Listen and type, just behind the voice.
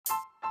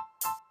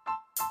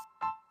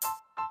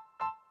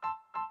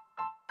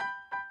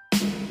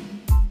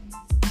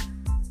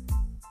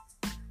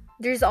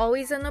There's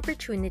always an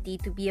opportunity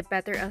to be a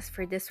better us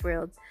for this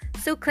world.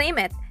 So claim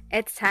it.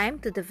 It's time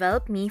to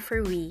develop me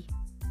for we.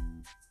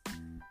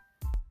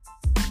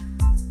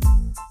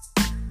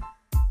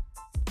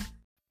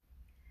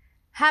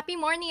 Happy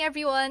morning,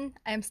 everyone!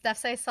 I'm Steph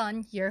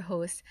Saison, your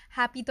host.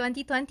 Happy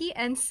 2020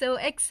 and so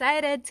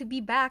excited to be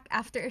back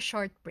after a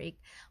short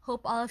break.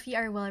 Hope all of you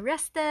are well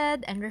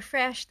rested and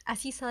refreshed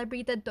as you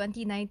celebrated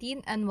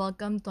 2019 and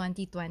welcome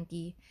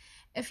 2020.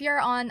 If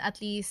you're on at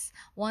least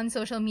one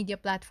social media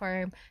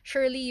platform,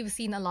 surely you've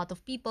seen a lot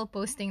of people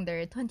posting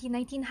their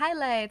 2019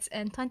 highlights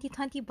and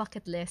 2020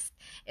 bucket list.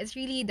 It's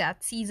really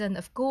that season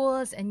of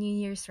goals and New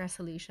Year's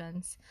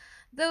resolutions.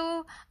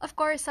 Though, of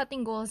course,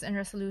 setting goals and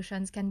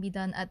resolutions can be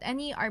done at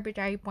any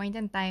arbitrary point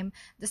in time,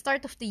 the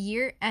start of the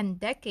year and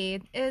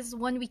decade is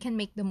one we can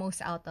make the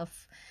most out of.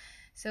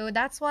 So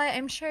that's why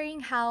I'm sharing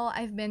how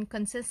I've been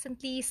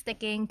consistently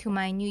sticking to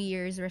my New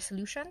Year's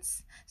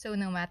resolutions. So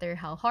no matter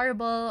how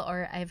horrible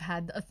or I've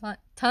had a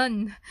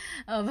ton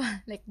of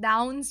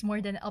downs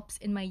more than ups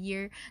in my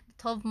year,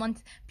 the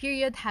 12-month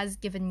period has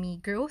given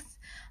me growth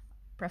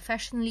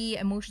professionally,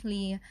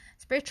 emotionally,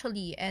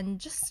 spiritually, and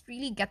just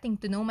really getting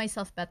to know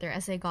myself better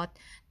as I got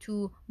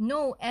to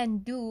know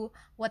and do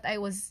what I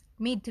was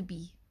made to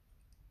be.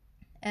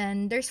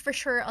 And there's for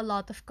sure a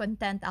lot of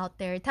content out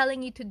there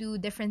telling you to do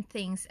different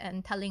things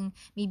and telling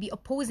maybe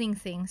opposing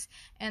things.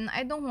 And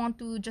I don't want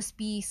to just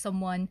be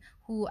someone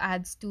who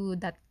adds to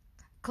that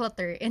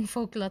clutter,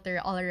 info clutter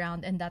all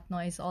around and that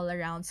noise all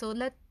around. So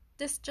let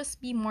this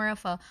just be more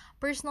of a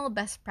personal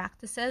best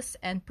practices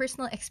and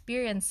personal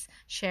experience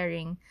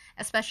sharing,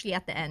 especially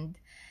at the end.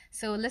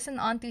 So listen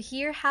on to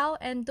hear how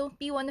and don't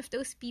be one of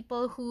those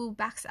people who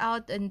backs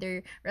out on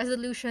their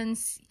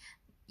resolutions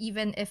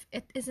even if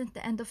it isn't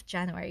the end of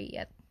January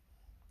yet.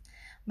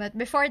 But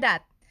before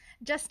that,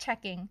 just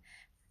checking.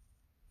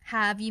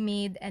 Have you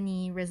made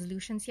any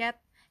resolutions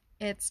yet?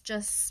 It's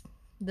just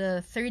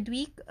the third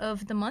week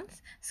of the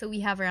month, so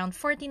we have around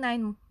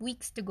 49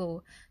 weeks to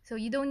go. So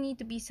you don't need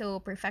to be so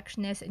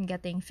perfectionist in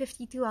getting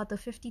 52 out of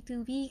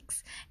 52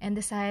 weeks and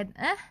decide,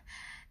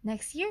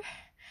 next year,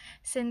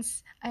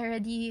 since I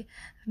already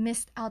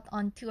missed out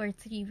on 2 or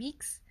 3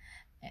 weeks,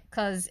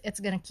 because it's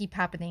gonna keep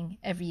happening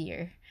every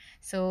year.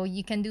 So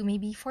you can do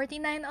maybe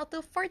 49 out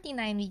of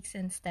 49 weeks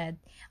instead,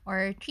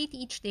 or treat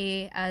each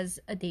day as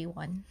a day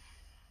one.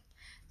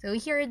 So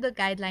here are the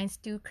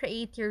guidelines to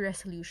create your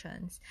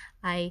resolutions.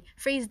 I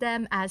phrase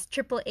them as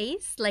triple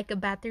A's, like a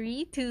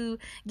battery, to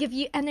give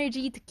you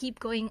energy to keep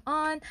going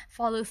on,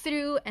 follow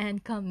through,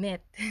 and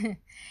commit.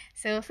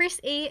 So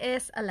first A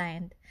is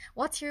aligned.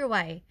 What's your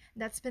why?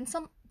 That's been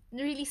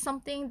really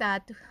something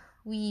that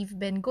we've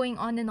been going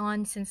on and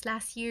on since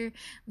last year.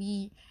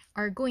 We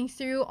are going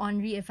through on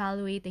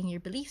reevaluating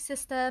your belief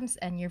systems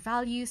and your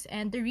values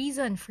and the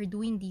reason for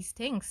doing these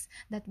things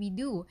that we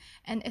do.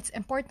 And it's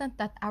important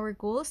that our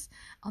goals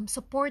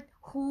support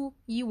who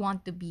you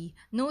want to be.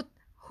 Note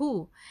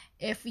who.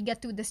 If we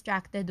get too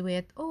distracted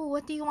with,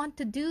 what do you want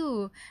to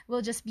do?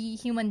 We'll just be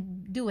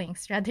human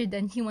doings rather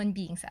than human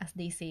beings, as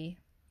they say.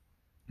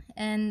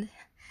 And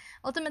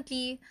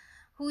ultimately,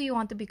 who you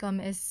want to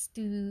become is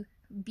to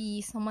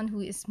be someone who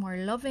is more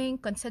loving,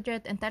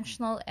 considerate,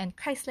 intentional, and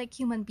Christ-like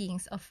human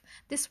beings of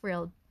this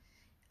world.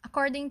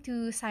 According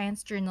to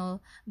Science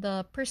Journal,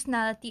 the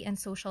Personality and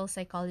Social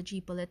Psychology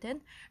Bulletin,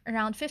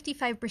 around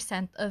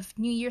 55% of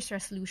New Year's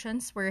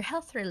resolutions were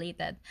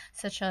health-related,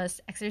 such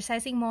as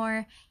exercising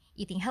more,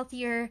 eating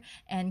healthier,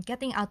 and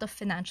getting out of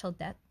financial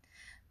debt.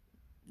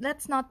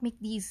 Let's not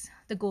make these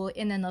the goal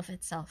in and of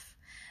itself.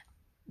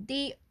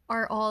 They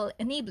are all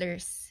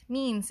enablers,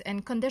 means,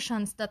 and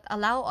conditions that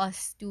allow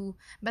us to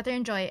better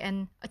enjoy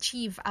and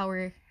achieve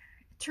our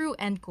true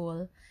end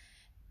goal.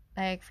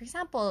 Like, for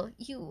example,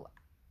 you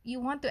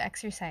want to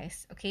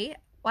exercise, okay?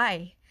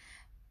 Why?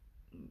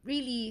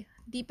 Really,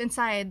 deep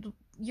inside,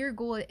 your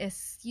goal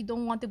is you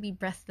don't want to be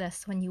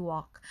breathless when you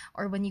walk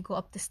or when you go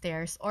up the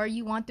stairs, or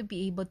you want to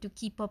be able to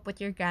keep up with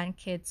your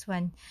grandkids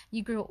when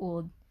you grow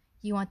old.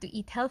 You want to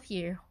eat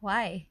healthier.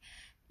 Why?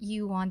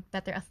 You want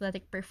better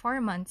athletic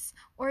performance,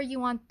 or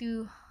you want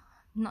to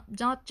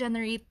not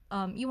generate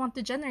you want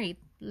to generate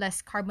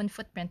less carbon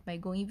footprint by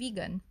going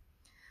vegan.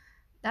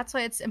 That's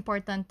why it's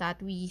important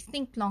that we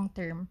think long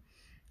term.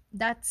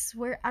 That's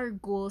where our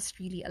goals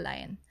really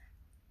align.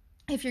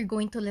 If you're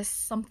going to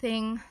list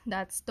something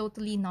that's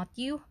totally not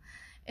you,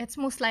 it's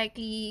most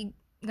likely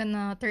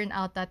gonna turn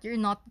out that you're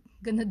not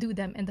gonna do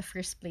them in the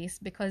first place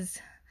because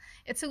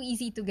it's so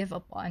easy to give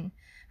up on.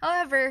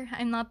 However,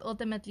 I'm not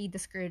ultimately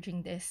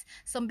discouraging this.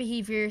 Some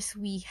behaviors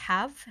we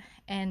have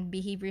and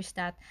behaviors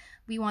that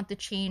we want to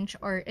change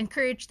or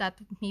encourage that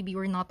maybe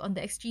we're not on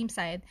the extreme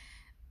side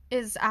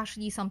is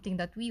actually something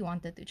that we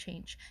wanted to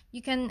change.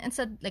 You can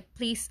instead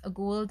place a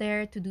goal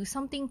there to do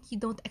something you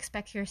don't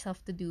expect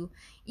yourself to do,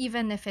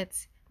 even if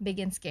it's big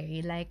and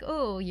scary. Like,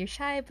 you're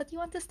shy, but you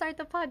want to start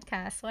a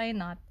podcast. Why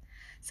not?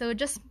 So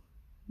just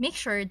make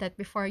sure that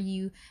before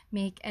you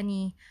make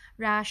any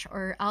rash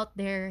or out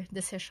there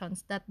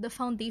decisions, that the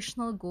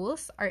foundational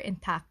goals are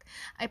intact.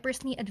 I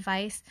personally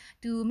advise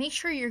to make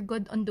sure you're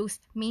good on those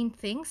main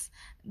things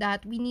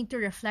that we need to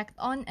reflect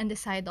on and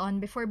decide on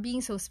before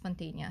being so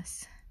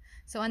spontaneous.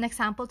 So an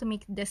example to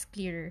make this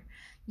clearer,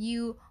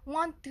 you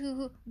want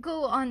to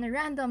go on a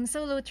random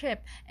solo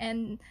trip,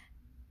 and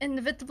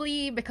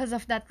inevitably, because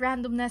of that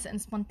randomness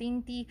and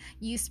spontaneity,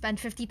 you spend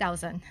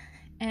 50,000.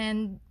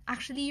 And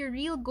actually, your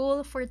real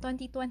goal for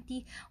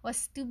 2020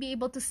 was to be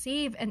able to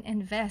save and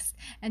invest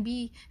and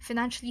be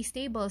financially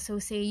stable. So,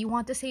 say you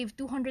want to save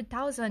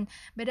 200,000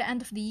 by the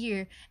end of the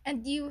year,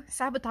 and you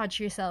sabotage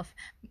yourself.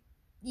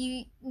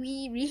 We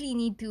really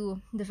need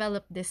to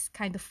develop this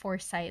kind of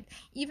foresight,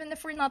 even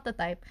if we're not the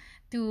type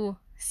to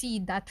see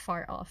that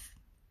far off.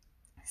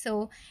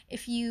 So,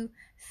 if you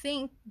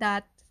think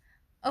that,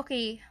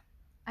 okay,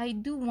 I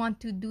do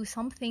want to do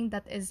something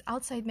that is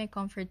outside my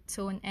comfort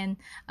zone and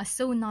a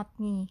so not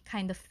me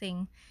kind of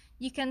thing,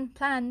 you can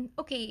plan,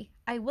 okay,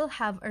 I will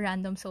have a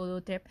random solo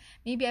trip.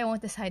 Maybe I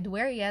won't decide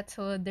where yet,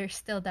 so there's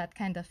still that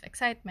kind of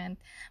excitement.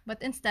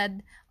 But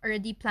instead,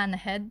 already plan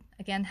ahead.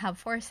 Again, have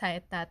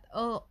foresight that,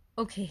 oh,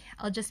 okay,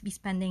 I'll just be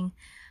spending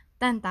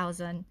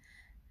 10,000.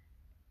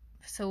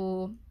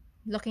 So,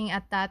 looking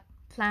at that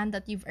plan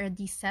that you've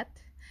already set,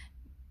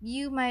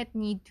 you might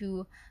need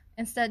to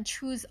instead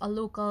choose a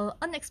local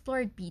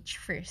unexplored beach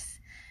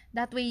first.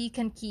 That way you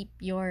can keep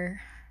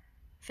your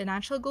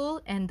financial goal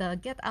and the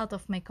get out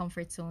of my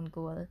comfort zone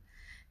goal.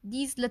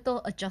 These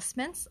little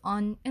adjustments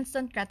on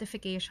instant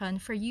gratification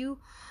for you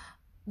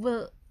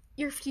will,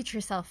 your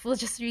future self will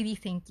just really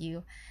thank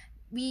you.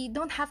 We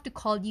don't have to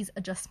call these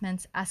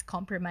adjustments as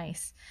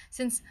compromise,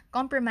 since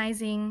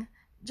compromising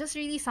just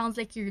really sounds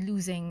like you're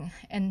losing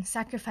and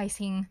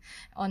sacrificing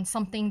on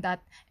something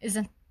that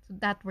isn't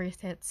that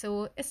worth it.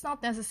 So it's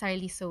not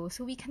necessarily so.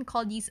 So we can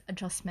call these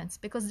adjustments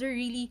because they're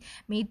really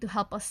made to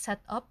help us set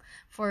up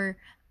for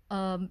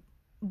a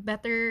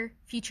better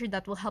future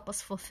that will help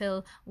us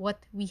fulfill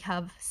what we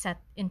have set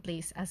in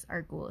place as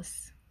our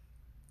goals.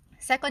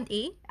 Second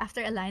A,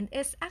 after aligned,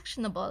 is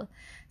actionable.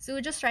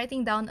 So just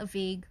writing down a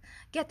vague,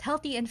 get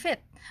healthy and fit,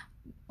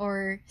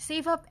 or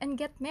save up and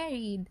get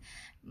married,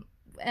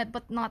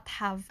 but not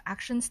have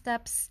action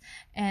steps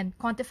and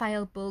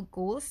quantifiable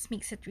goals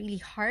makes it really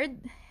hard.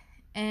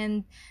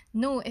 And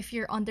know if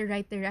you're on the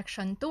right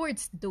direction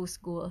towards those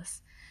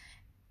goals.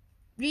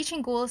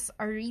 Reaching goals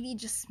are really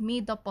just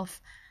made up of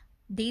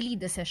daily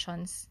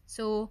decisions.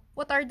 So,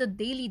 what are the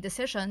daily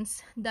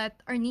decisions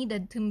that are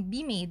needed to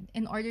be made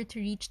in order to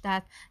reach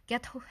that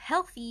get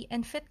healthy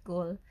and fit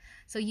goal?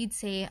 So, you'd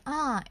say,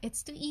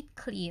 it's to eat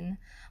clean.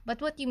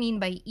 But what do you mean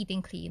by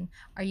eating clean?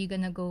 Are you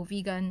gonna go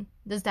vegan?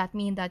 Does that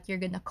mean that you're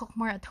gonna cook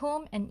more at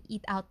home and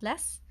eat out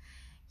less?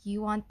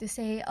 You want to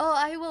say, oh,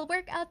 I will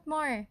work out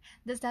more.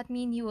 Does that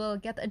mean you will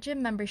get a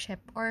gym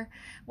membership? Or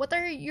what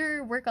are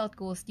your workout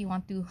goals? Do you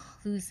want to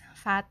lose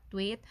fat,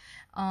 weight,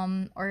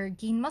 or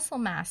gain muscle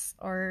mass,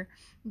 or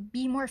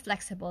be more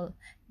flexible?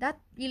 That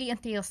really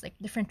entails like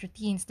different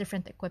routines,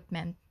 different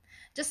equipment.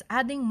 Just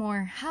adding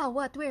more how,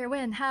 what, where,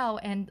 when, how,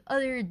 and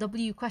other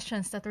W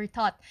questions that we're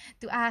taught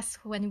to ask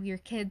when we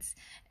were kids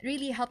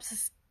really helps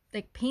us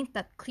like paint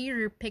that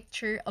clearer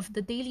picture of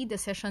the daily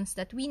decisions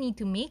that we need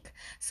to make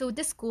so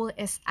this goal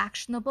is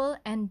actionable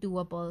and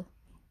doable.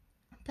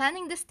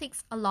 Planning this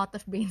takes a lot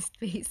of brain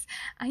space.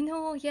 I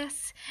know,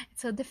 yes,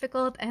 it's so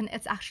difficult and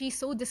it's actually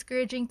so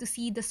discouraging to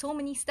see the so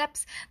many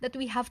steps that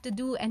we have to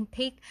do and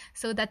take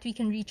so that we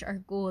can reach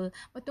our goal.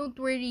 But don't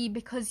worry,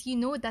 because you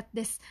know that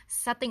this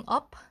setting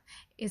up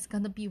is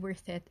gonna be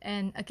worth it.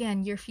 And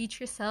again, your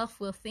future self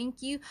will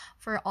thank you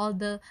for all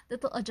the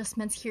little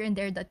adjustments here and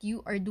there that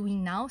you are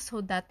doing now so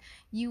that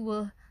you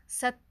will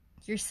set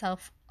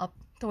yourself up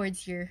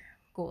towards your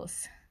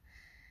goals.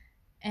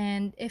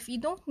 And if you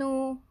don't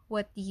know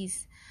what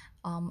these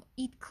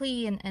eat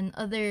clean and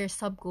other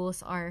sub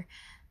goals are,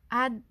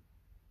 add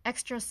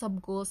extra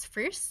sub goals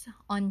first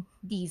on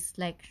these,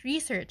 like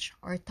research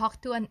or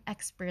talk to an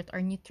expert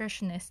or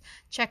nutritionist,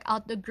 check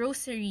out the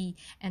grocery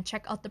and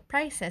check out the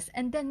prices,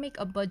 and then make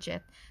a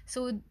budget.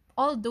 So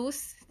all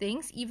those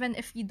things, even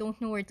if you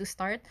don't know where to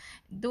start,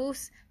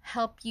 those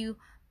help you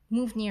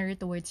move nearer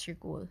towards your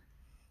goal.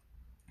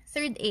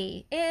 Third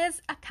A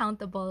is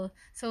accountable.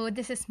 So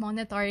this is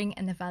monitoring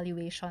and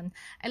evaluation.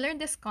 I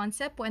learned this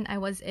concept when I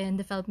was in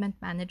development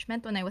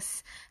management, when I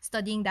was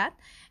studying that.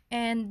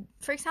 And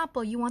for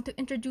example, you want to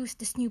introduce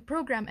this new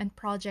program and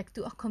project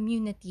to a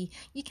community.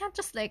 You can't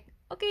just like,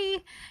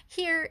 okay,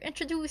 here,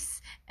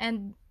 introduce,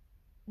 and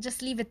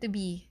just leave it to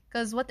be.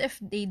 Because what if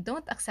they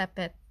don't accept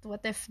it?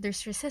 What if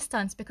there's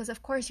resistance? Because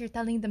of course you're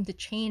telling them to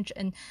change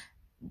and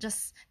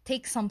just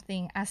take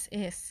something as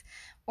is.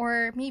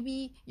 Or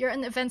maybe you're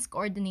an events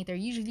coordinator.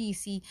 Usually you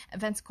see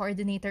events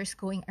coordinators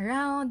going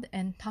around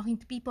and talking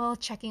to people,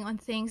 checking on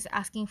things,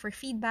 asking for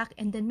feedback,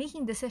 and then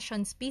making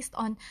decisions based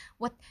on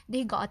what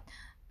they got,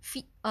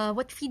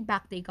 what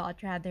feedback they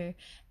got rather.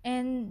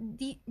 And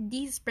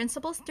these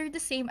principles, they're the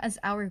same as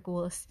our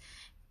goals.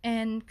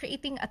 And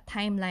creating a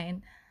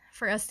timeline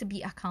for us to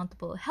be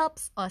accountable,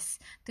 helps us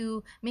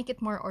to make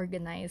it more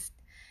organized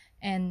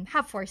and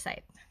have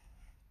foresight.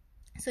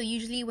 So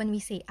usually when we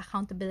say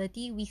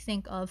accountability, we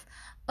think of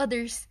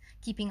others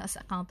keeping us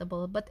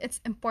accountable, but it's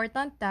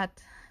important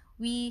that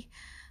we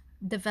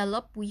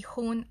we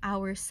hone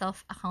our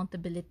self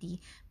accountability,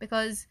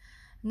 because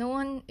no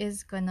one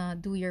is gonna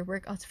do your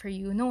workouts for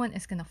you. No one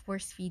is gonna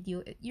force feed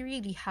you. You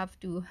really have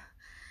to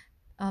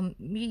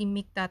really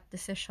make that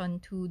decision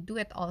to do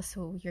it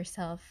also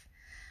yourself.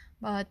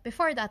 But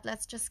before that,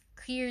 let's just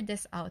clear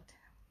this out.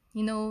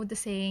 You know, the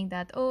saying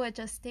that, oh, it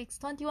just takes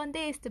 21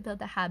 days to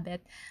build a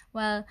habit.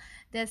 Well,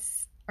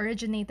 this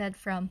originated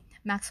from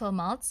Maxwell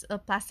Maltz, a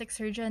plastic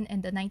surgeon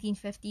in the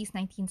 1950s,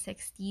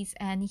 1960s,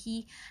 and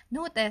he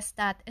noticed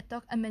that it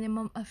took a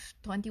minimum of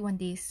 21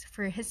 days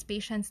for his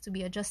patients to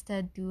be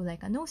adjusted to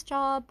like a nose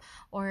job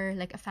or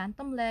like a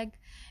phantom leg.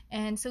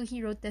 And so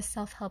he wrote this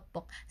self-help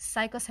book,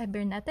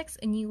 Psycho-Cybernetics,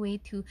 a new way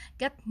to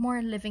get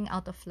more living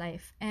out of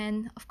life.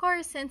 And of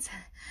course, since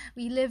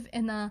we live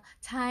in a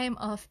time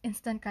of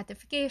instant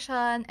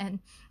gratification and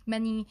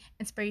many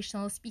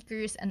inspirational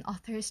speakers and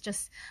authors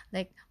just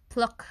like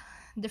pluck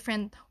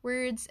different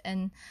words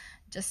and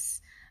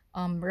just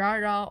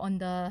rah on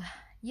the,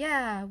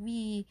 yeah,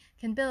 we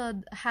can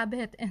build a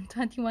habit in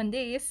 21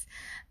 days.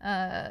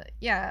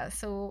 Yeah,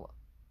 so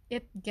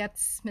it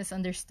gets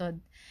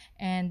misunderstood.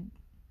 And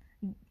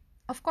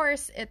of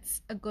course,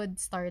 it's a good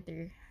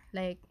starter.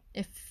 Like,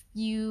 if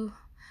you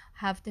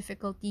have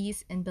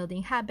difficulties in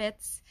building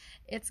habits,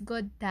 it's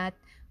good that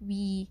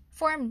we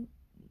form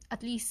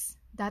at least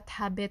that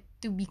habit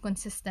to be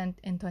consistent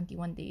in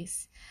 21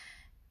 days.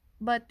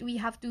 But we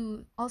have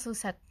to also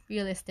set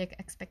realistic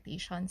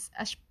expectations,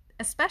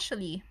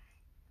 especially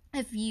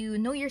if you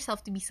know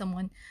yourself to be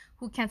someone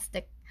who can't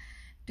stick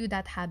to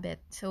that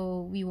habit,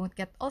 so we won't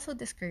get also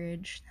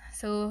discouraged.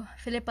 So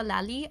Philippa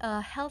Lally,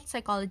 a health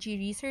psychology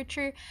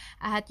researcher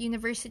at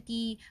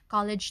University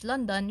College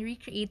London,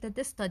 recreated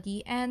this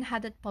study and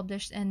had it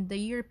published in the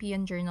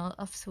European Journal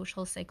of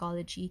Social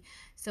Psychology.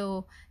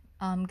 So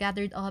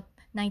gathered up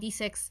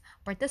 96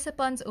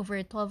 participants over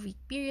a 12-week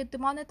period to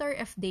monitor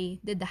if they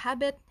did the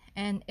habit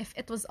and if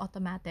it was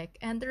automatic.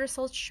 And the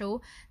results show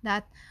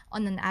that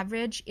on an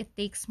average, it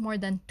takes more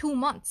than 2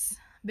 months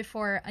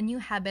before a new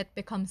habit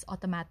becomes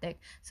automatic.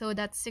 So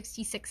that's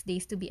 66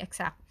 days to be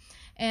exact.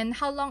 And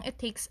how long it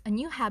takes a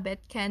new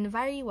habit can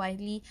vary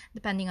widely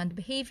depending on the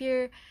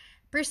behavior,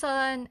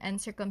 person,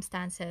 and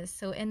circumstances.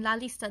 So in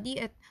Lali's study,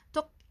 it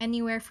took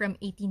anywhere from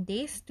 18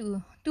 days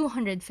to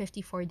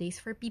 254 days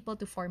for people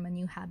to form a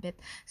new habit.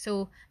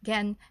 So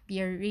again,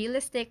 be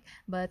realistic,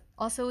 but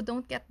also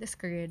don't get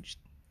discouraged.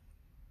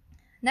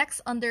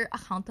 Next, under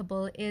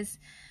accountable, is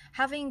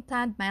having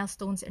planned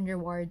milestones and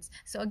rewards.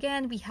 So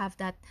again, we have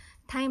that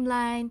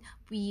timeline,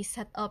 we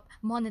set up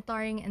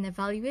monitoring and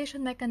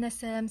evaluation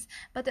mechanisms,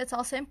 but it's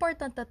also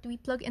important that we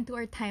plug into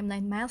our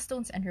timeline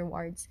milestones and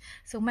rewards.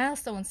 So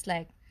milestones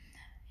like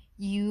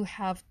you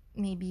have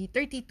maybe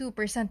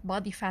 32%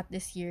 body fat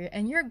this year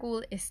and your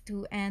goal is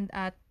to end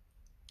at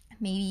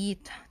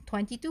maybe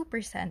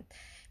 22%.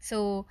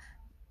 So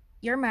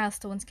your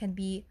milestones can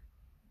be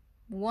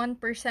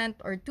 1%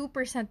 or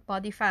 2%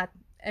 body fat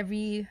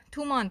every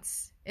 2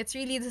 months. It's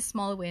really the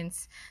small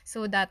wins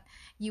so that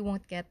you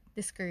won't get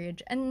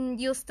discouraged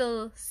and you'll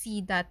still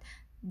see that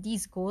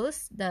these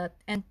goals, the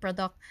end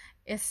product,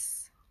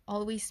 is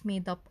always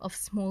made up of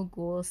small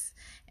goals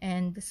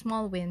and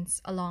small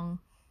wins along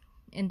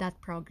in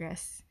that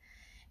progress.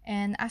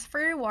 And as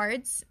for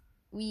rewards,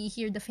 we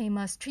hear the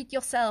famous treat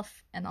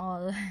yourself and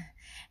all.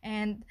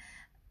 And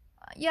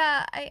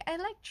yeah, I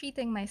like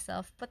treating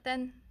myself, but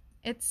then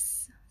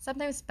it's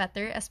sometimes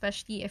better,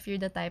 especially if you're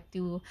the type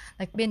to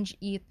like binge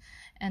eat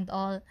and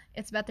all.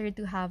 It's better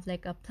to have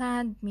like a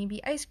planned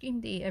maybe ice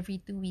cream day every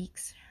 2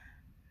 weeks.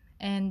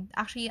 And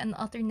actually, an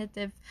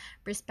alternative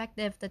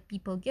perspective that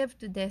people give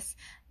to this,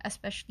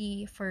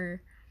 especially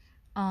for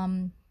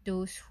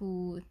those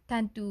who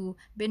tend to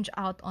binge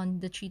out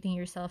on the treating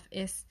yourself,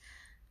 is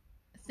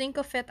think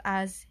of it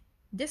as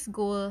this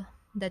goal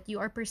that you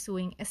are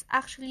pursuing is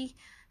actually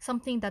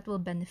something that will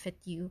benefit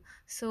you.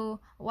 So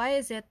why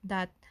is it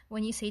that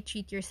when you say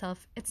treat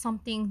yourself, it's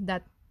something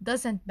that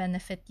doesn't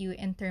benefit you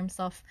in terms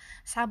of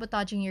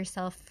sabotaging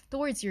yourself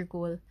towards your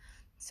goal?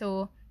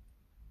 So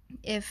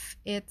if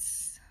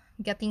it's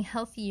getting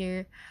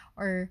healthier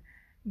or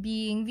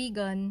being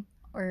vegan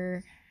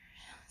or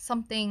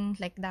something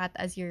like that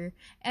as your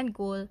end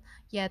goal,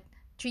 yet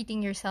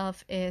treating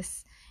yourself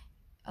is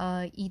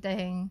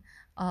eating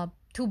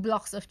 2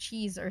 blocks of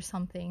cheese or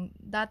something,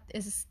 that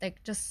is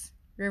like just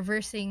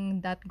reversing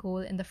that goal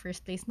in the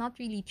first place, not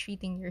really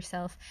treating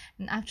yourself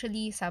and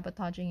actually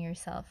sabotaging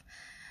yourself.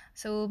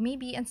 So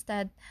maybe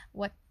instead,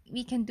 what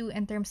we can do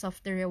in terms of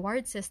the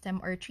reward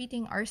system or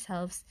treating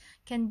ourselves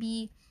can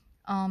be,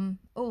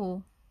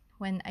 oh,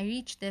 when I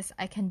reach this,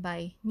 I can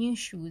buy new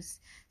shoes,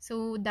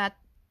 so that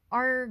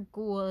our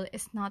goal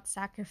is not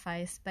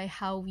sacrificed by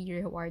how we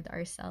reward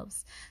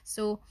ourselves.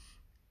 So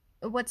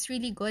what's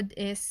really good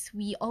is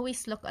we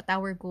always look at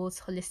our goals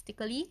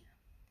holistically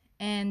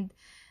and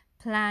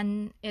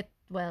plan it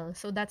well.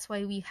 So that's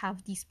why we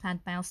have these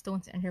planned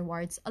milestones and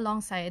rewards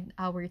alongside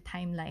our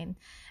timeline.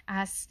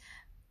 As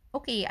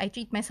okay, I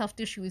treat myself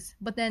to shoes,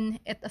 but then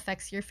it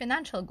affects your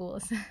financial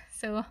goals.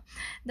 So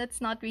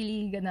that's not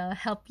really gonna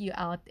help you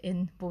out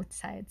in both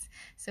sides.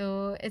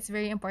 So it's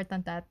very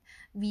important that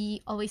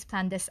we always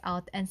plan this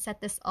out and set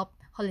this up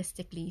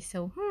holistically.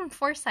 So,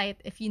 foresight,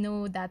 if you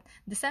know that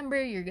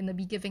December you're gonna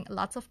be giving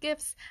lots of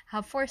gifts,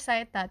 have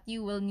foresight that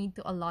you will need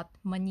to allot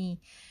money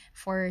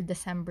for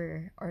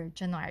December or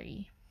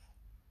January.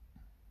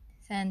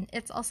 And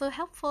it's also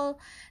helpful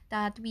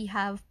that we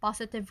have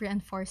positive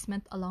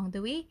reinforcement along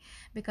the way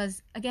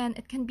because, again,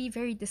 it can be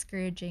very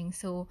discouraging.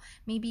 So,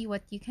 maybe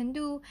what you can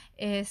do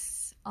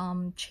is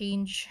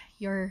change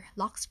your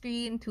lock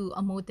screen to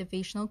a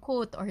motivational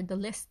quote or the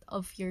list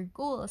of your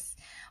goals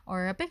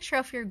or a picture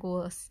of your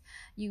goals.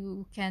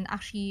 You can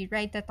actually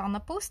write it on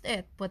a post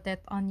it, put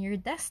it on your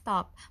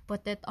desktop,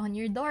 put it on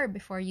your door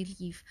before you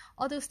leave.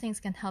 All those things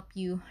can help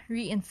you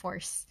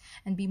reinforce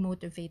and be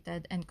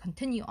motivated and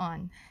continue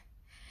on.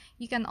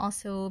 You can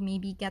also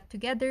maybe get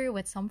together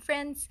with some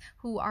friends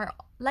who are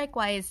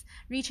likewise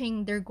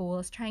reaching their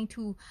goals, trying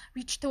to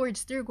reach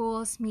towards their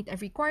goals, meet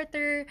every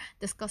quarter,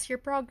 discuss your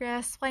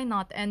progress. Why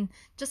not? And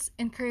just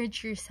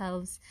encourage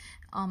yourselves,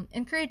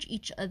 encourage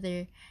each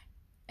other,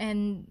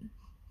 and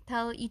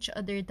tell each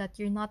other that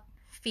you're not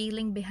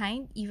failing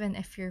behind, even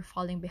if you're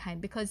falling behind.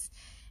 Because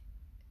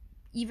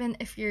even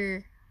if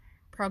you're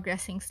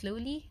progressing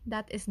slowly,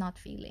 that is not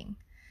failing.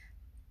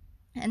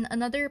 And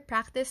another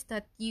practice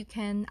that you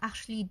can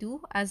actually do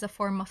as a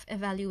form of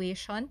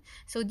evaluation.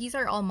 So these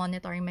are all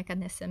monitoring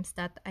mechanisms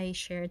that I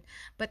shared.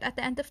 But at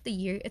the end of the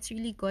year, it's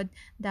really good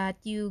that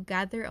you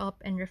gather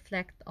up and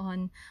reflect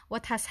on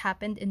what has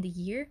happened in the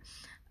year.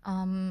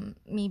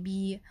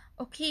 Maybe,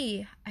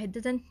 okay, I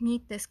didn't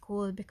meet this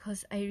goal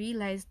because I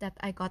realized that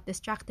I got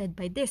distracted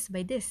by this,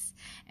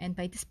 and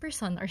by this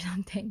person or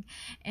something.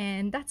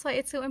 And that's why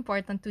it's so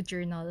important to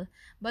journal.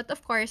 But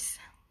of course,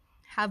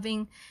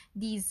 having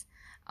these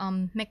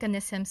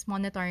mechanisms,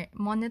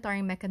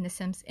 monitoring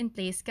mechanisms in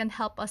place can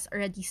help us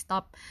already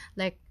stop.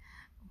 Like,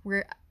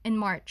 we're in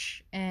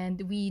March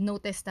and we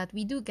notice that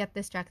we do get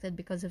distracted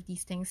because of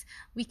these things.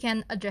 We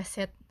can address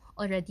it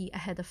already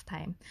ahead of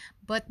time.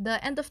 But the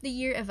end of the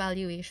year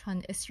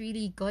evaluation is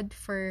really good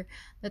for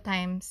the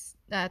times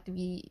that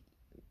we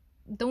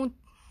don't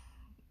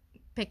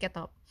pick it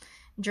up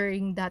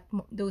during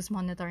those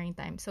monitoring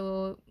times.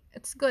 So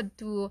it's good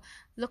to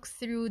look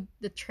through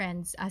the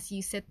trends as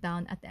you sit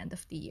down at the end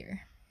of the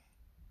year.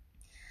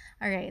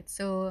 All right,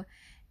 so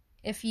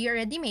if you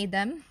already made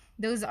them,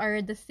 those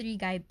are the three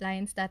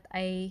guidelines that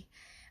I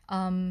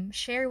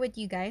share with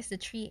you guys, the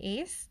three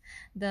A's,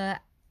 the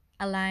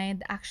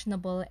aligned,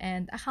 actionable,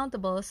 and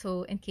accountable.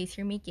 So in case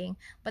you're making,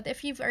 but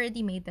if you've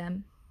already made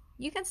them,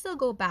 you can still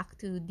go back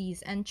to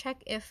these and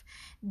check if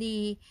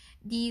these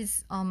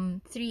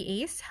three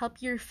A's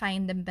help you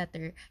refine them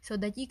better so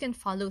that you can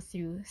follow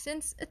through.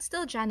 Since it's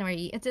still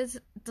January, it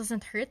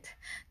doesn't hurt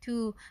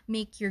to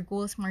make your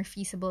goals more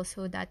feasible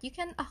so that you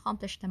can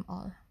accomplish them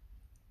all.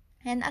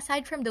 And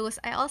aside from those,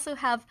 I also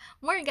have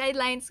more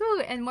guidelines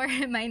and more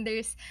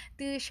reminders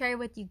to share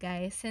with you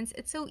guys, since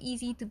it's so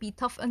easy to be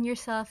tough on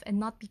yourself and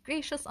not be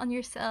gracious on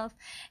yourself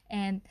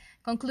and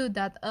conclude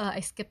that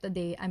I skipped a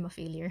day, I'm a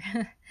failure.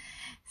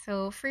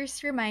 So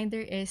first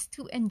reminder is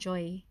to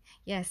enjoy.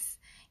 Yes,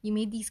 you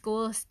made these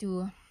goals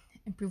to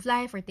improve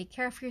life or take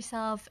care of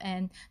yourself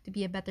and to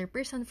be a better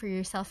person for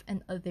yourself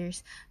and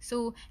others.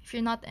 So if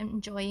you're not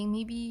enjoying,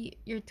 maybe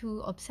you're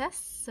too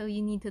obsessed, so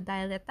you need to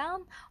dial it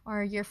down,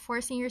 or you're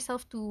forcing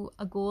yourself to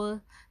a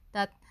goal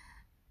that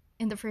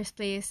in the first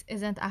place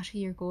isn't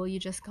actually your goal. You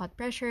just got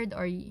pressured,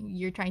 or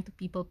you're trying to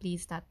people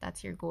please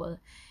that's your goal.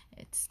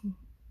 It's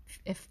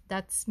If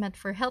that's meant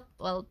for help,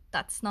 well,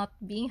 that's not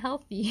being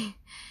healthy.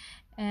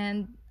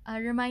 And a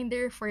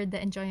reminder for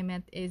the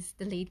enjoyment is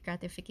delayed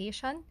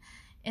gratification.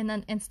 In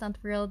an instant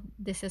world,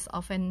 this is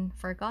often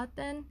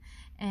forgotten.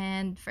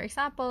 And for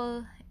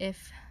example,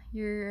 if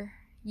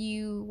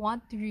you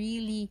want to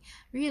really,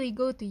 really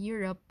go to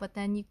Europe, but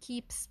then you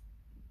keep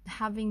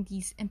having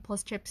these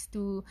impulse trips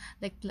to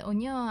like La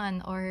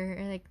Union or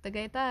like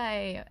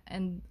Tagaytay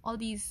and all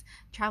these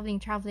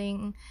traveling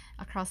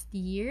across the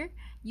year,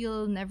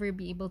 you'll never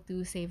be able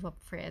to save up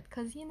for it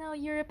because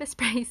Europe is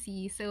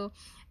pricey. So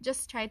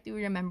just try to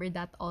remember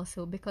that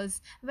also,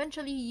 because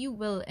eventually you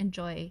will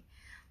enjoy.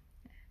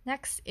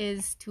 Next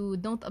is to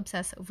don't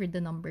obsess over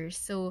the numbers.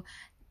 So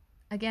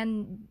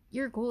again,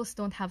 your goals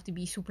don't have to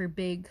be super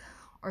big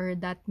or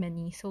that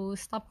many. So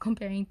stop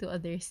comparing to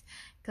others,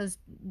 because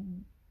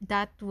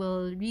that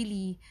will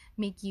really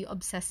make you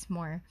obsess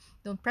more.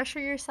 Don't pressure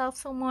yourself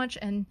so much,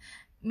 and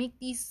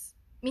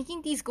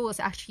making these goals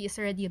actually is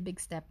already a big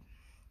step.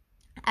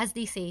 As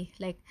they say,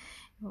 like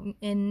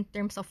in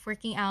terms of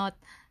working out,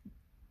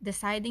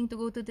 deciding to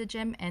go to the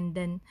gym and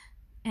then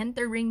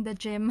entering the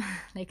gym,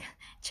 like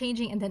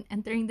changing and then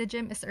entering the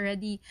gym is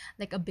already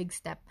like a big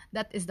step.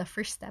 That is the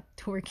first step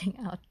to working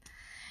out.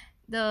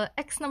 The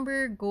X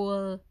number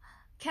goal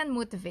can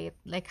motivate,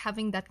 like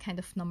having that kind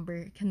of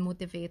number can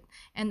motivate,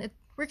 and it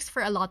works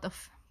for a lot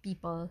of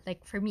people,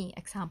 like for me,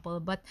 example.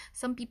 But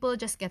some people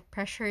just get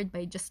pressured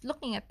by just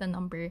looking at the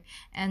number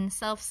and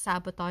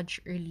self-sabotage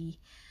early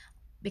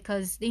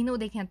because they know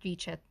they can't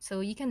reach it. So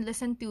you can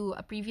listen to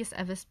a previous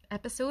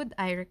episode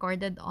I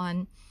recorded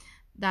on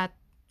that,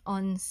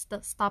 on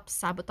stop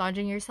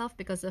sabotaging yourself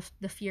because of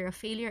the fear of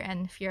failure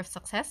and fear of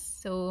success.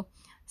 So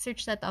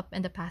search that up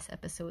in the past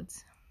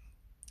episodes.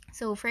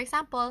 So for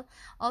example,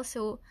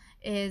 also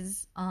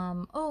is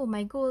oh,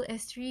 my goal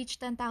is to reach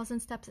 10,000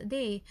 steps a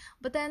day,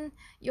 but then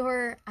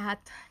you're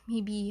at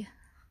maybe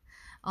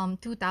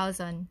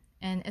 2,000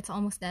 and it's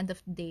almost the end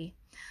of the day.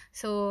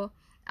 So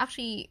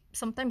actually,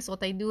 sometimes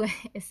what I do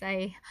is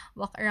I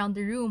walk around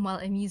the room while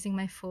I'm using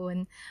my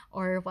phone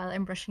or while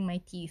I'm brushing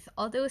my teeth.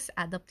 All those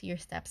add up to your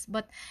steps.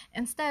 But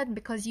instead,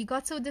 because you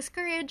got so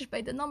discouraged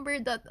by the number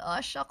that,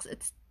 shucks,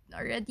 it's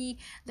already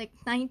like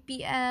 9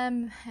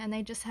 p.m. and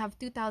I just have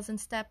 2,000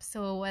 steps,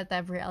 so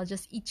whatever, I'll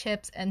just eat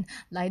chips and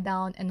lie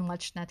down and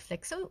watch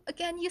Netflix. So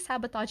again, you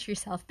sabotage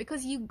yourself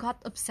because you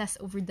got obsessed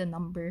over the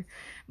number.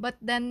 But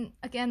then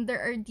again,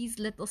 there are these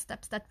little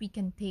steps that we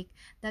can take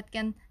that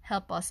can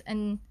help us.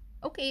 And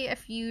okay,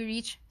 if you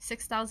reach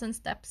 6,000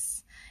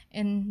 steps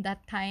in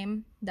that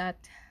time that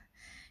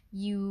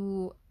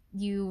you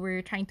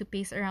were trying to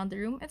pace around the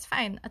room, it's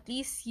fine. At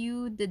least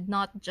you did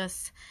not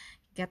just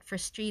get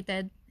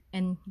frustrated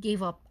and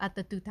gave up at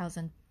the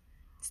 2,000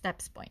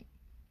 steps point.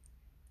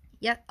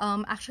 Yeah,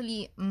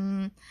 actually,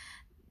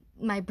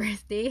 my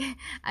birthday,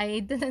 I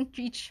didn't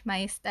reach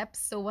my steps.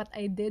 So what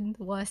I did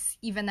was,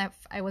 even if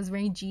I was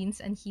wearing jeans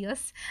and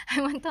heels,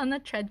 I went on a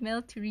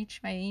treadmill to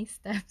reach my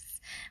steps.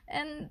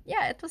 And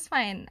yeah, it was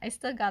fine. I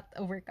still got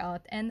a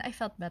workout and I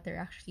felt better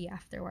actually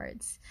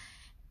afterwards.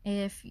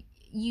 If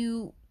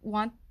you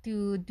want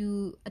to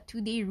do a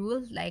 2-day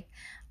rule, like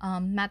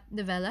Matt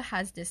Devella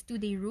has this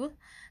 2-day rule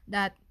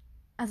that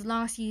as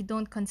long as you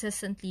don't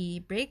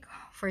consistently break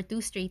for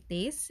 2 straight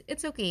days,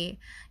 it's okay.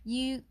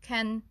 You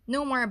can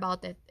know more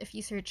about it if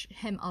you search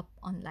him up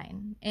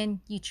online and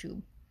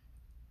YouTube.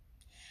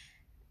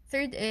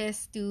 Third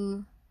is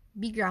to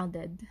be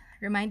grounded.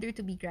 Reminder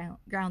to be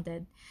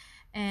grounded.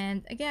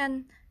 And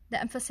again, the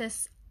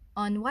emphasis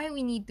on why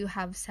we need to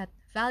have set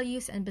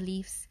values and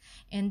beliefs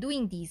in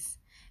doing these.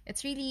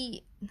 It's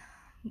really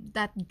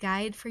that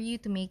guide for you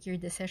to make your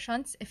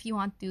decisions. If you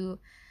want to,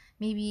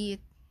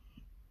 maybe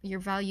your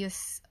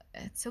values,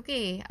 it's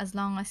okay as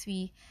long as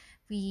we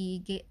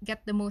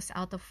get the most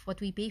out of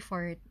what we pay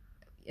for it.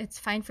 It's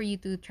fine for you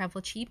to travel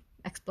cheap,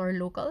 explore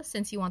local,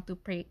 since you want to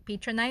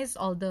patronize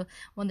all the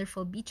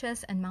wonderful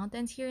beaches and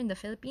mountains here in the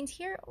Philippines.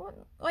 Here,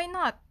 why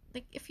not?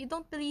 Like, if you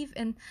don't believe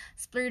in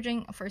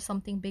splurging for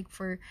something big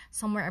for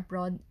somewhere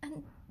abroad,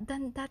 and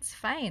then that's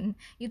fine.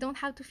 You don't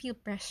have to feel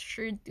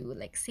pressured to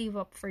like save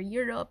up for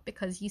Europe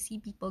because you see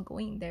people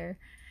going there.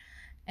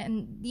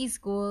 And these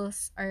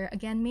goals are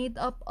again made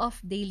up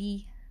of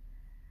daily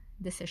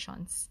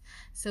decisions.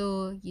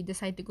 So you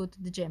decide to go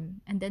to the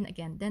gym, and then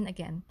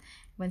again.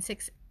 When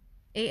 6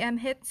 a.m.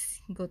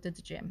 hits, go to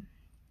the gym.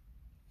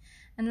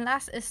 And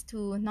last is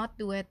to not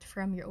do it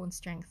from your own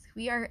strength.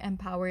 We are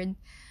empowered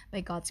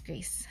by God's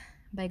grace,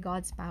 by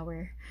God's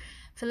power.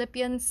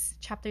 Philippians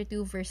chapter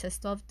 2 verses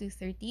 12 to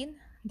 13.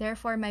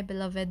 Therefore, my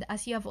beloved,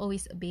 as you have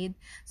always obeyed,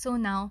 so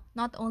now,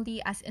 not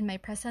only as in my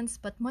presence,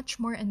 but much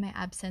more in my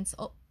absence,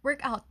 work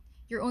out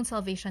your own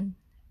salvation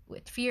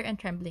with fear and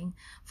trembling.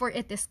 For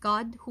it is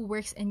God who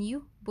works in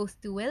you,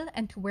 both to will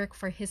and to work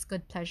for his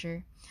good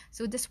pleasure.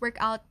 So this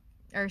workout,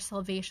 our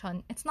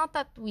salvation, it's not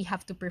that we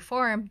have to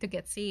perform to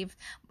get saved,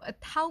 but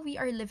how we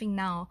are living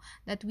now,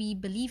 that we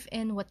believe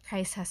in what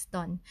Christ has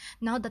done.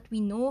 Now that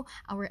we know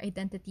our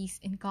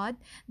identities in God,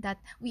 that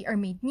we are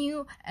made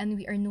new and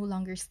we are no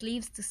longer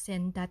slaves to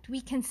sin, that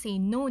we can say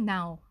no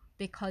now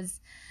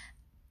because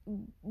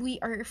we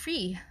are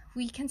free.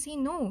 We can say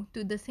no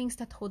to the things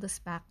that hold us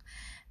back,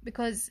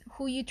 because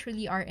who you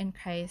truly are in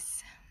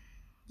Christ,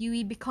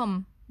 we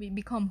become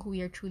who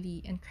we are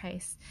truly in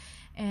Christ,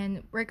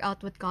 and work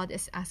out what God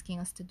is asking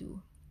us to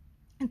do.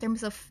 In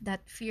terms of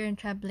that fear and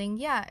trembling,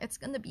 yeah, it's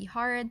gonna be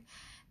hard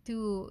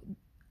to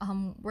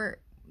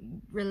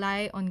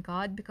rely on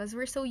God because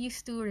we're so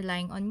used to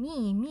relying on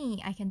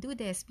me. I can do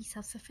this. Be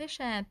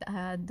self-sufficient.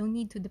 Don't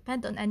need to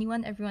depend on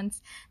anyone.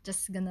 Everyone's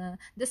just gonna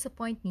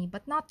disappoint me,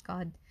 but not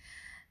God.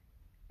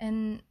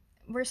 And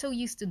we're so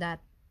used to that,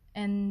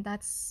 and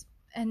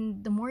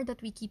the more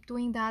that we keep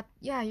doing that,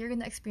 yeah, you're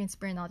gonna experience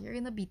burnout. You're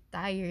gonna be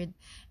tired,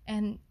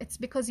 and it's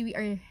because we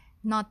are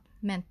not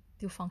meant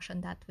to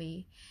function that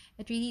way.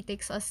 It really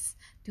takes us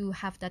to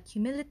have that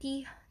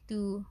humility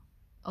to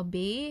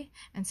obey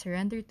and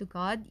surrender to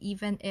God,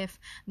 even if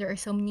there are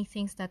so many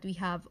things that we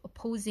have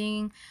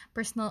opposing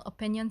personal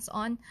opinions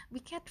on. We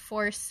can't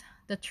force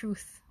the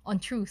truth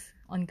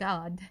on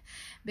God,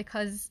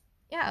 because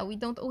yeah, we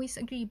don't always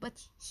agree, but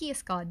he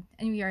is God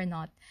and we are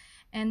not.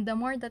 And the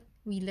more that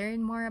we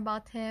learn more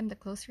about him, the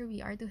closer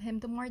we are to him,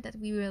 the more that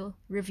we will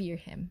revere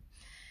him.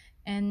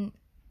 And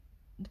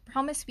the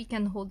promise we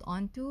can hold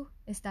on to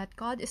is that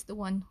God is the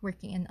one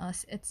working in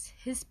us. It's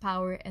his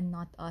power and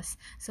not us.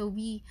 So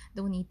we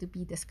don't need to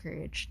be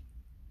discouraged.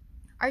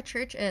 our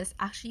church is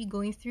actually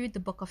going through the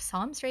book of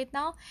Psalms right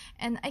now,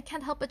 and I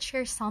can't help but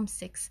share Psalm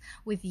 6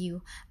 with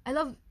you. I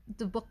love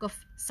the book of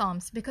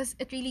Psalms because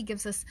it really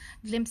gives us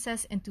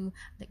glimpses into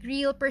like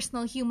real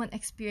personal human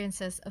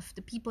experiences of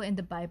the people in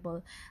the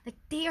Bible. Like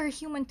they are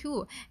human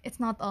too. It's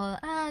not all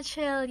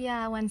chill,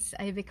 yeah, once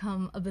I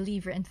become a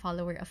believer and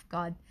follower of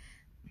God.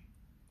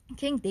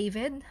 King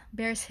David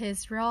bears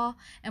his raw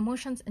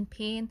emotions and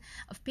pain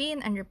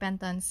and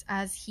repentance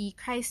as he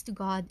cries to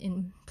God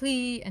in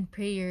plea and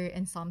prayer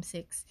in Psalm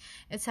 6.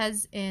 It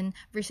says in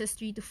verses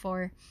 3 to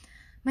 4,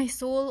 "My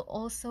soul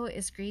also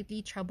is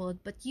greatly troubled,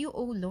 but you,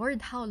 O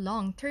Lord, how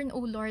long? Turn, O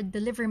Lord,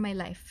 deliver my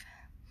life.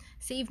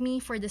 Save me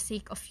for the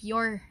sake of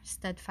your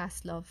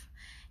steadfast love."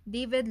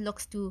 David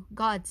looks to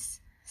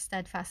God's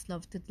steadfast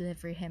love to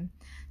deliver him.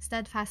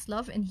 Steadfast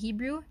love in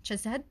Hebrew,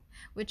 chesed,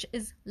 which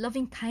is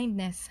loving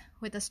kindness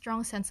with a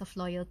strong sense of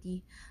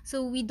loyalty.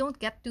 So we don't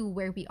get to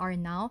where we are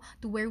now,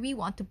 to where we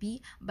want to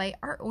be by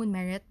our own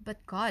merit,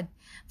 but God.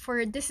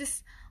 For this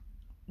is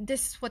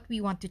what we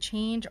want to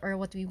change or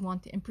what we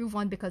want to improve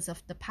on because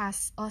of the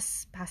past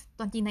us, past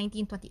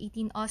 2019,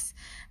 2018 us.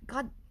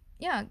 God,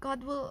 yeah,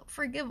 God will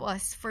forgive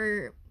us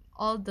for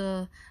all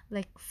the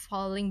like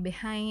falling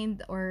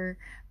behind or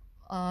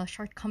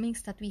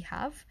shortcomings that we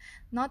have,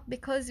 not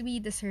because we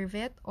deserve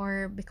it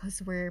or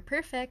because we're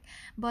perfect,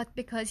 but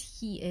because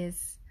He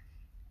is.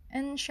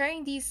 And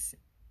sharing these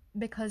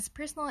because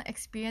personal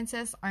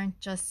experiences aren't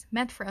just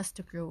meant for us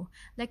to grow.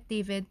 Like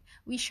David,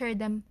 we share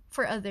them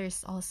for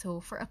others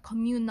also, for a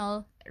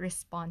communal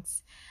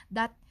response.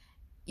 That,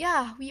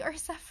 yeah, we are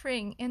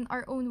suffering in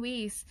our own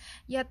ways,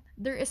 yet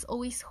there is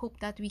always hope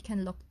that we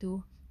can look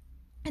to.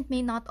 It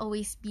may not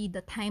always be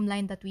the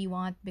timeline that we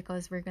want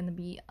because we're gonna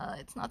be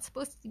it's not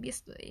supposed to be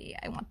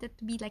I want it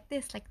to be like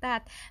this, like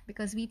that,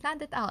 because we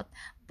planned it out.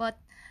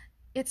 But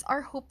it's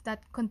our hope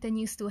that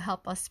continues to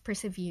help us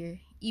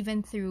persevere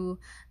even through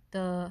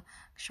the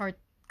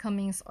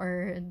shortcomings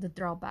or the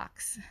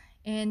drawbacks.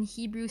 In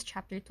Hebrews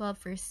chapter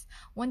 12, verse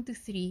 1 to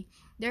 3,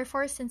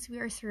 "Therefore, since we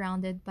are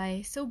surrounded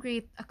by so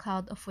great a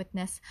cloud of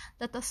witness,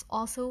 let us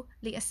also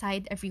lay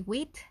aside every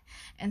weight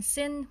and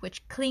sin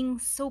which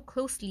clings so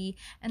closely,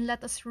 and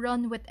let us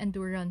run with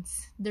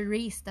endurance the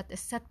race that is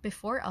set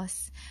before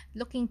us,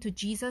 looking to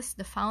Jesus,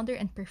 the founder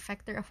and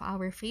perfecter of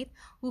our faith,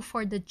 who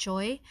for the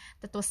joy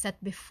that was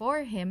set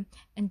before him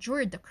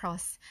endured the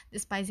cross,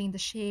 despising the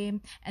shame,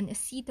 and is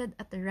seated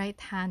at the right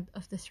hand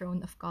of the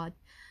throne of God.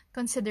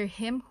 Consider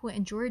him who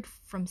endured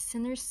from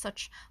sinners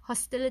such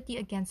hostility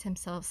against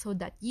himself, so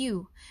that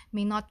you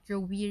may not grow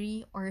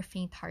weary or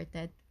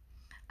faint-hearted."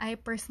 I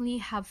personally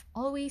have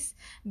always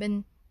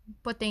been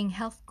putting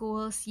health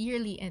goals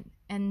yearly in,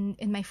 and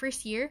in my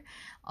first year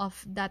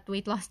of that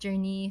weight loss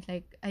journey,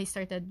 like I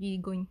started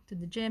really going to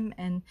the gym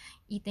and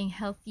eating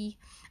healthy.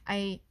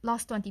 I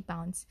lost 20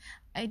 pounds.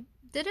 I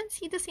didn't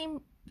see the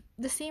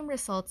same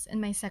results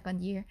in my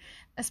second year,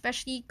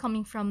 especially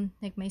coming from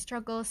like my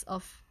struggles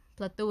of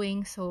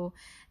plateauing. So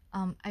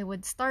I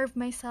would starve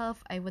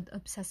myself, I would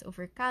obsess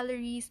over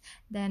calories.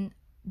 Then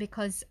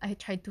because I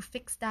tried to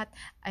fix that,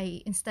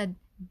 I instead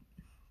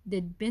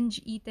did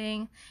binge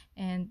eating.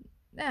 And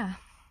yeah,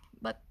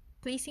 but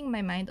placing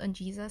my mind on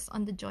Jesus,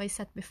 on the joy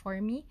set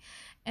before me,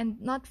 and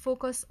not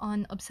focus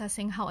on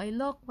obsessing how I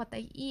look, what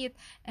I eat,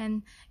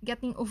 and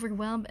getting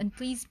overwhelmed and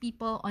please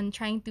people on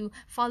trying to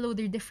follow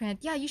their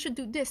different, yeah, you should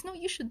do this, no,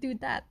 you should do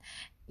that.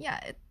 Yeah,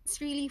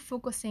 it's really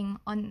focusing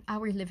on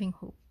our living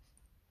hope.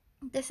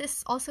 This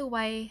is also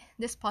why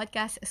this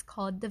podcast is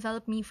called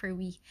Develop Me for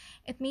We.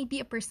 It may be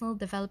a personal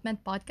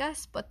development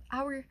podcast, but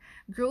our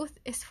growth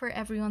is for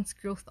everyone's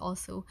growth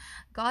also.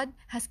 God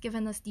has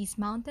given us these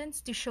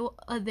mountains to show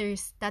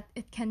others that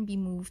it can be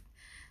moved.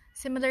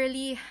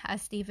 Similarly,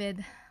 as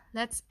David,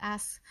 let's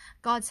ask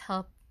God's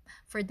help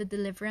for the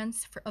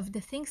deliverance of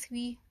the things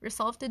we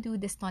resolve to do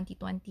this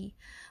 2020.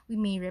 We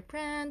may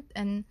repent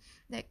and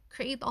like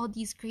create all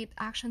these great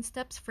action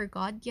steps for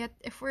God, yet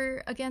if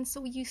we're again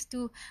so used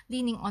to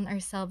leaning on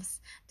ourselves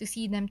to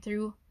see them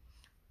through,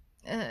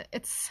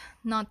 it's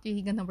not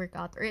really gonna work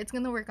out, or it's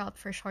gonna work out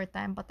for a short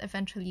time, but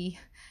eventually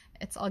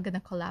it's all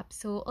gonna collapse.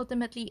 So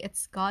ultimately,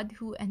 it's God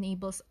who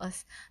enables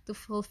us to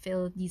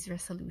fulfill these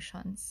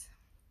resolutions.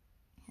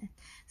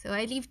 So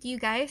I leave to you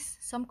guys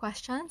some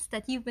questions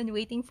that you've been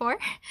waiting for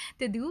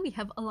to do. We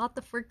have a lot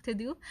of work to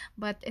do,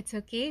 but it's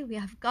okay. We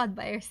have God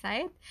by our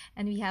side,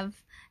 and we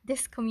have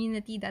this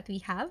community that we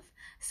have.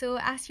 So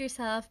ask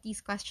yourself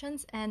these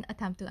questions and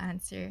attempt to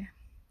answer.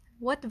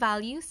 What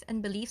values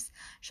and beliefs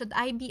should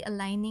I be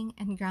aligning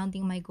and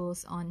grounding my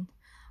goals on?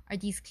 Are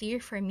these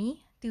clear for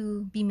me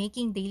to be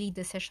making daily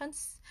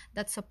decisions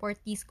that support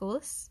these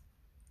goals?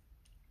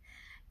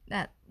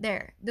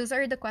 Those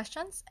are the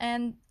questions.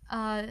 And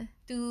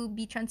to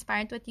be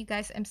transparent with you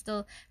guys, I'm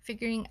still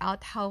figuring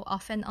out how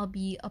often I'll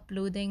be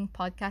uploading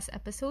podcast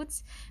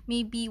episodes.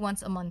 Maybe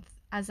once a month.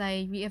 as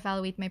I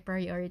reevaluate my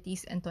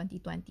priorities in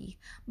 2020.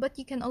 But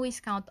you can always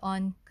count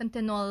on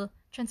continual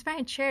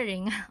transparent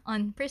sharing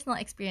on personal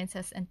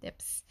experiences and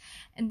tips.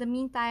 In the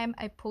meantime,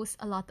 I post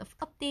a lot of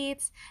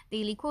updates,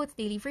 daily quotes,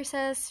 daily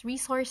verses,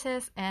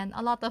 resources, and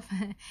a lot of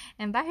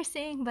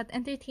embarrassing but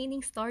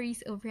entertaining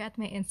stories over at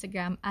my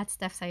Instagram at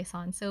Steph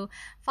Saison. So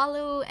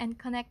follow and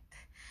connect.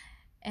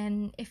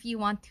 And if you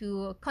want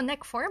to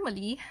connect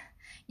formally,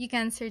 you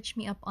can search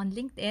me up on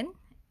LinkedIn,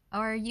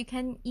 or you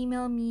can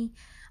email me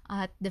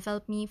at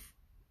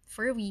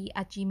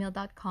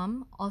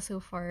developmefurwy@gmail.com, also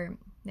for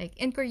like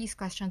inquiries,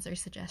 questions, or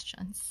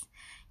suggestions.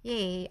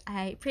 Yay!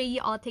 I pray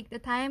you all take the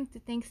time to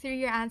think through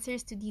your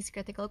answers to these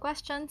critical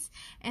questions,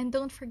 and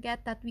don't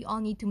forget that we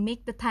all need to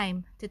make the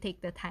time to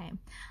take the time.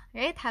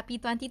 All right, happy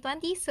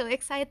 2020! So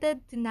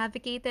excited to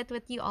navigate it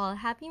with you all.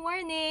 Happy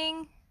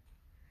morning!